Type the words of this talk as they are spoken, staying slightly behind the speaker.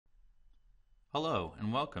Hello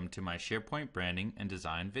and welcome to my SharePoint branding and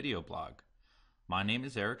design video blog. My name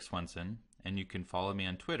is Erik Swenson and you can follow me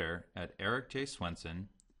on Twitter at ErikJSwenson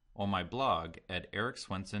or my blog at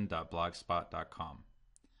erikswenson.blogspot.com.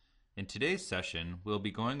 In today's session, we'll be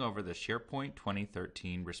going over the SharePoint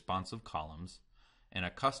 2013 responsive columns and a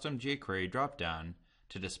custom jQuery dropdown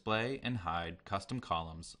to display and hide custom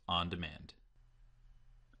columns on demand.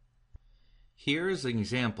 Here is an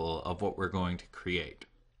example of what we're going to create.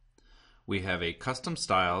 We have a custom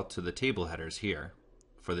style to the table headers here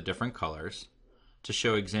for the different colors to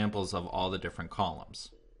show examples of all the different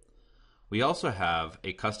columns. We also have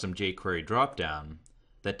a custom jQuery dropdown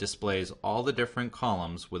that displays all the different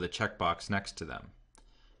columns with a checkbox next to them.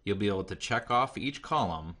 You'll be able to check off each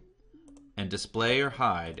column and display or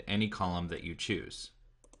hide any column that you choose.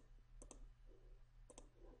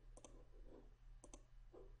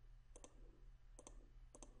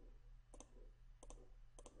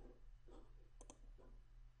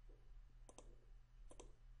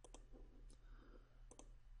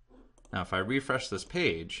 Now if I refresh this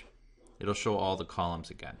page, it'll show all the columns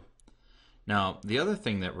again. Now the other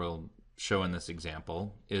thing that we'll show in this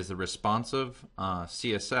example is the responsive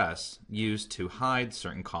CSS used to hide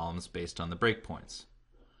certain columns based on the breakpoints.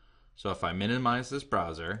 So if I minimize this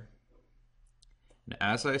browser, and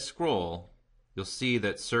as I scroll, you'll see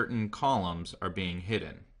that certain columns are being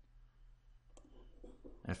hidden.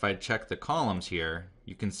 And if I check the columns here,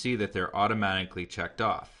 you can see that they're automatically checked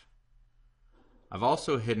off. I've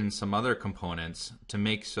also hidden some other components to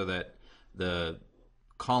make so that the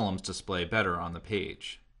columns display better on the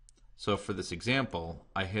page. So for this example,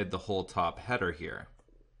 I hid the whole top header here.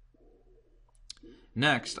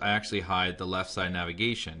 Next, I actually hide the left side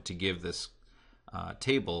navigation to give this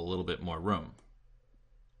table a little bit more room.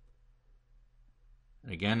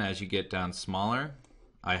 And again, as you get down smaller,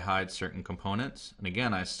 I hide certain components. And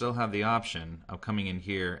again, I still have the option of coming in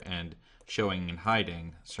here and showing and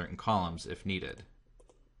hiding certain columns if needed.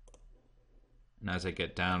 And as I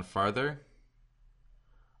get down farther,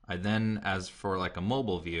 I then, as for like a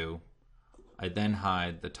mobile view, I then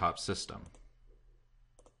hide the top system.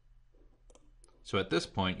 So at this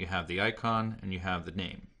point you have the icon and you have the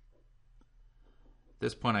name. At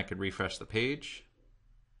this point I could refresh the page,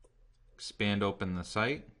 expand open the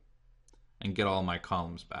site, and get all my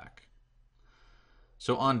columns back.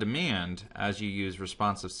 So on demand, as you use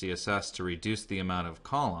responsive CSS to reduce the amount of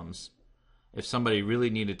columns, if somebody really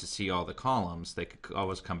needed to see all the columns, they could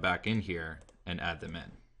always come back in here and add them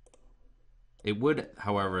in. It would,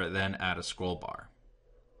 however, then add a scroll bar.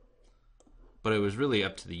 But it was really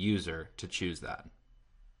up to the user to choose that.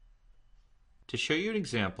 To show you an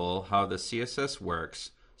example how the CSS works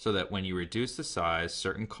so that when you reduce the size,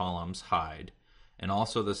 certain columns hide, and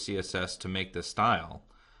also the CSS to make the style,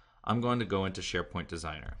 I'm going to go into SharePoint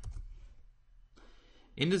Designer.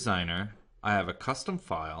 In Designer, I have a custom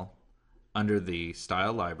file under the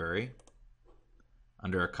Style library,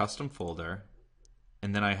 under a custom folder,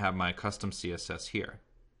 and then I have my custom CSS here.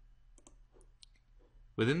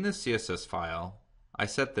 Within this CSS file, I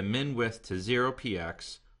set the min width to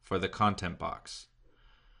 0px for the content box.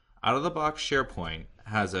 Out of the box SharePoint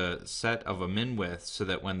has a set of a min width so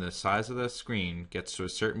that when the size of the screen gets to a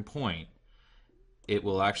certain point, it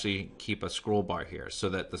will actually keep a scroll bar here so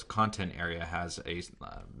that this content area has a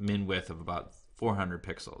min width of about 400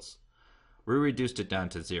 pixels. We reduced it down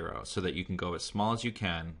to 0 so that you can go as small as you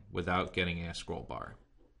can without getting a scroll bar.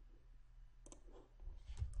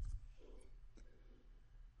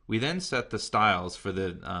 We then set the styles for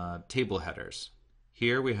the table headers.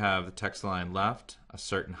 Here we have the text align left, a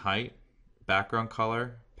certain height, background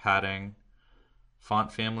color, padding,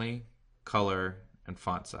 font family, color, and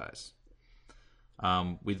font size.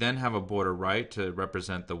 We then have a border right to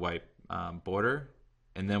represent the white border,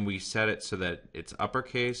 and then we set it so that it's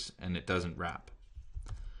uppercase and it doesn't wrap.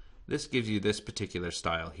 This gives you this particular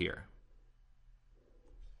style here.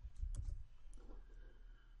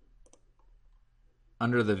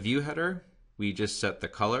 Under the view header, we just set the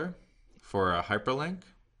color for a hyperlink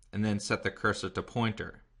and then set the cursor to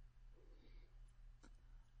pointer.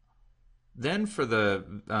 Then for the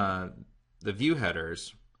view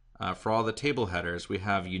headers, for all the table headers, we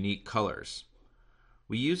have unique colors.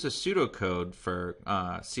 We use a pseudocode for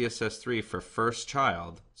CSS3 for first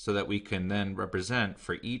child so that we can then represent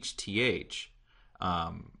for each TH,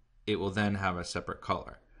 it will then have a separate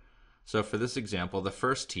color. So for this example, the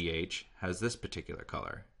first TH has this particular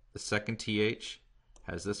color. The second TH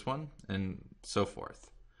has this one, and so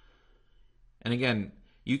forth. And again,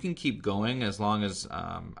 you can keep going as long as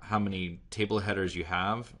how many table headers you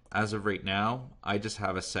have. As of right now, I just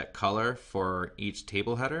have a set color for each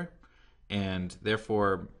table header, and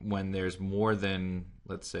therefore when there's more than,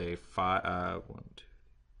 let's say,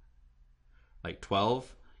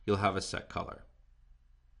 12, you'll have a set color.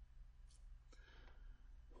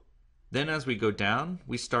 Then as we go down,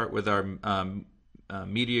 we start with our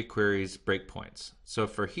media queries breakpoints. So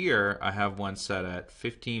for here, I have one set at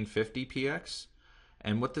 1550 px,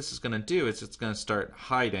 and what this is going to do is it's going to start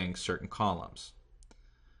hiding certain columns.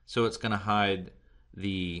 So it's going to hide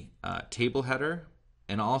the table header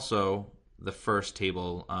and also the first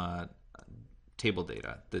table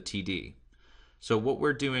data, the TD. So what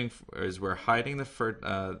we're doing is we're hiding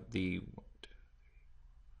the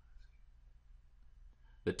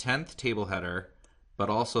 10th table header, but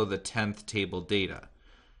also the 10th table data.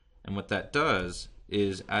 And what that does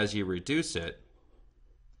is, as you reduce it,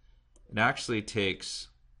 it actually takes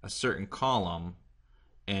a certain column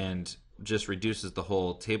and just reduces the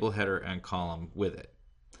whole table header and column with it.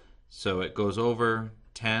 So it goes over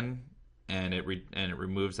 10 and it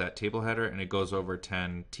removes that table header, and it goes over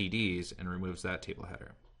 10 TDs and removes that table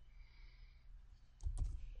header.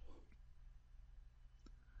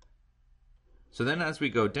 So then as we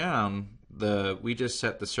go down, we just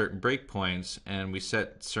set the certain breakpoints, and we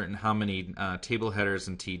set certain how many table headers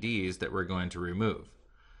and TDs that we're going to remove.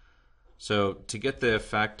 So to get the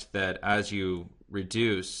effect that as you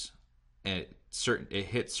reduce, it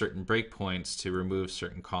hits certain breakpoints to remove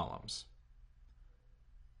certain columns.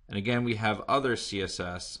 And again, we have other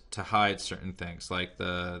CSS to hide certain things, like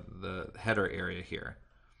the header area here.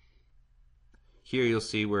 Here you'll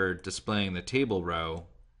see we're displaying the table row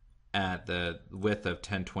at the width of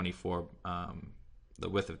 1024.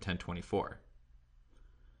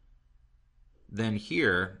 Then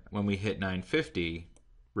here, when we hit 950,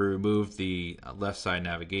 we remove the left side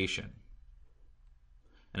navigation.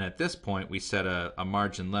 And at this point, we set a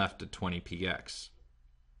margin left to 20 px.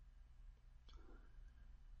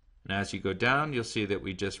 And as you go down, you'll see that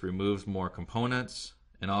we just removed more components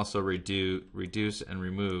and also reduce and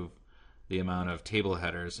remove the amount of table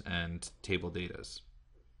headers and table datas.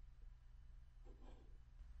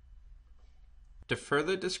 To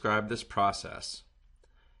further describe this process,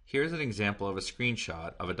 here's an example of a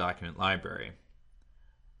screenshot of a document library.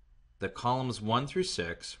 The columns 1 through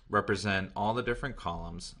 6 represent all the different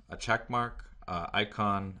columns: a check mark,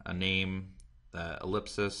 icon, a name, the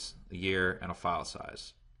ellipsis, a year, and a file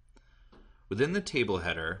size. Within the table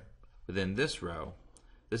header, within this row,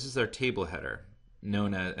 this is our table header,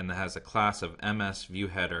 known as, and it has a class of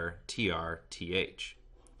MS_ViewHeader_TR_TH.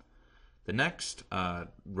 The next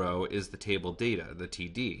row is the table data, the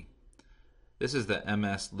TD. This is the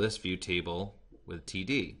MS list view table with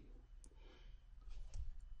TD.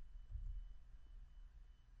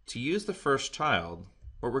 To use the first child,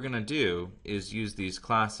 what we're going to do is use these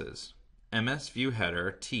classes: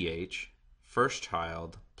 MS_ViewHeader_TH, first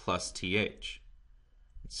child, plus TH.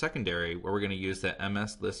 Secondary, where we're going to use the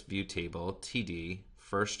MS list view table TD,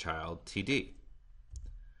 first child, TD.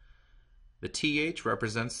 The TH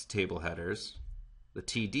represents the table headers. The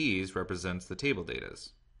TDs represents the table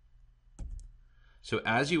datas. So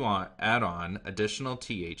as you add on additional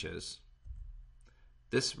THs,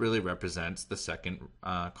 this really represents the second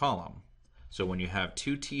column. So when you have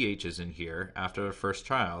two THs in here after the first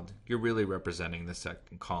child, you're really representing the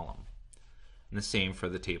second column. And the same for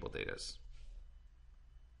the table datas.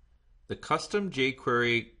 The custom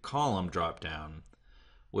jQuery column dropdown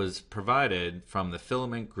was provided from the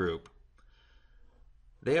Filament group.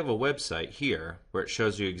 They have a website here where it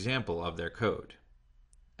shows you an example of their code.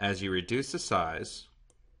 As you reduce the size,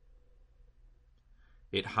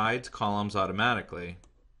 it hides columns automatically,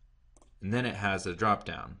 and then it has a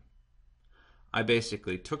dropdown. I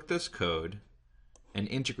basically took this code and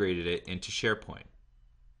integrated it into SharePoint.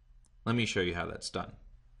 Let me show you how that's done.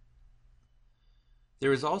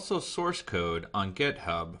 There is also source code on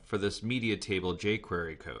GitHub for this media table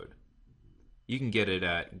jQuery code. You can get it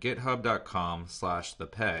at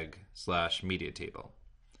github.com/thepeg/mediatable.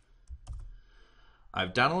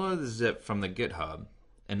 I've downloaded the zip from the GitHub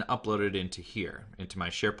and uploaded it into here, into my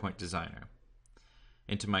SharePoint Designer,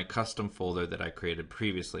 into my custom folder that I created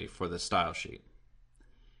previously for the style sheet.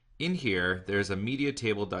 In here, there's a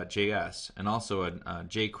mediatable.js and also a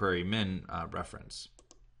jQuery min reference.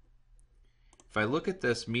 If I look at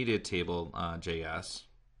this mediatable.js,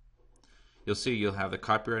 you'll see you'll have the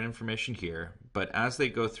copyright information here, but as they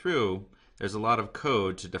go through, there's a lot of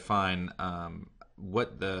code to define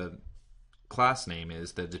what the class name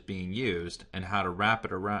is that is being used and how to wrap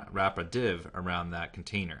a div around that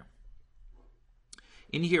container.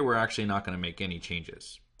 In here, we're actually not going to make any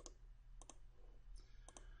changes.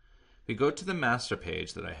 We go to the master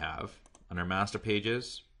page that I have. Under master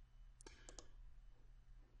pages,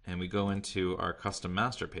 and we go into our custom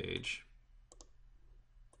master page,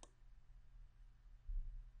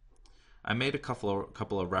 I made a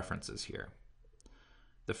couple of references here.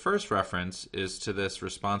 The first reference is to this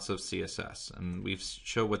responsive CSS, and we've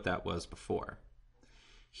showed what that was before.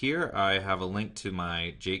 Here I have a link to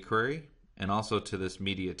my jQuery and also to this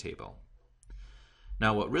media table.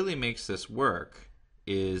 Now what really makes this work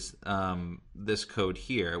is this code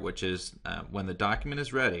here, which is when the document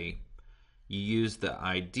is ready, you use the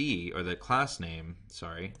ID or the class name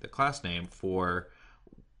for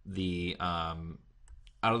the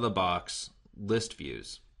out-of-the-box list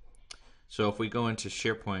views. So if we go into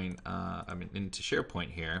SharePoint, into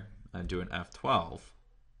SharePoint here and do an F12,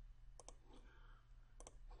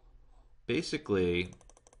 basically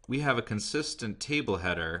we have a consistent table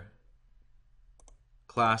header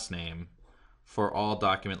class name for all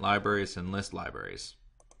document libraries and list libraries.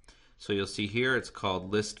 So you'll see here it's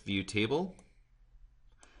called list view table.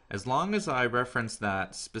 As long as I reference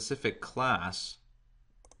that specific class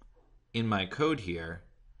in my code here,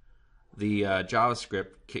 the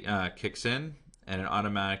JavaScript kicks in and it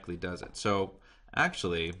automatically does it. So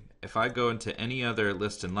actually, if I go into any other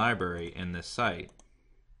list and library in this site,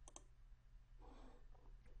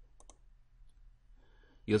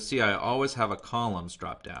 you'll see I always have a columns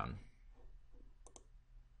drop down.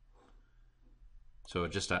 So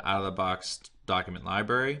just an out-of-the-box document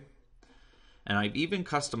library. And I've even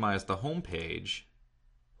customized the home page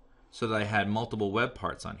so that I had multiple web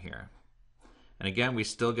parts on here. And again, we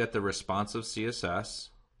still get the responsive CSS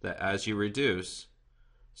that as you reduce,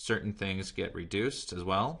 certain things get reduced as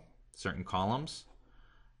well, certain columns.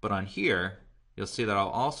 But on here, you'll see that I'll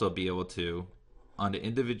also be able to, on the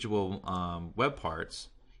individual web parts,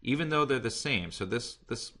 even though they're the same, so this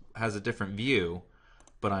has a different view,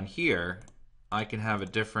 but on here, I can have a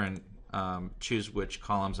different, choose which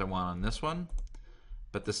columns I want on this one,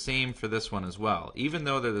 but the same for this one as well. Even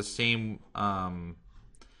though they're the same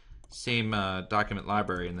document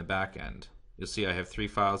library in the back end. You'll see I have 3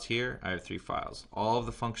 files here, I have 3 files. All of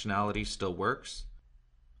the functionality still works.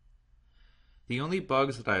 The only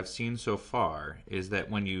bugs that I've seen so far is that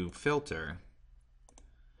when you filter,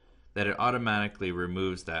 that it automatically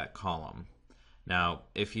removes that column. Now,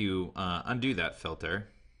 if you undo that filter,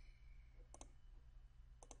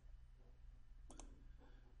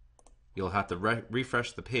 you'll have to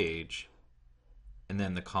refresh the page, and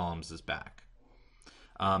then the columns is back.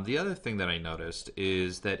 The other thing that I noticed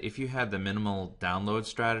is that if you had the minimal download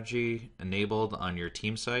strategy enabled on your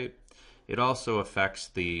team site, it also affects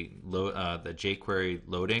the jQuery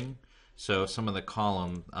loading. So some of the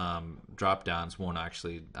column drop downs won't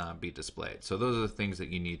actually be displayed. So those are the things that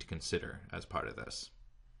you need to consider as part of this.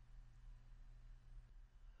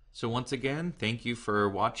 So once again, thank you for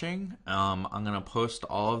watching. I'm going to post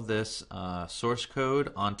all of this source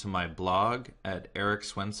code onto my blog at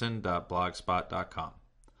ericswenson.blogspot.com.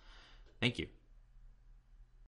 Thank you.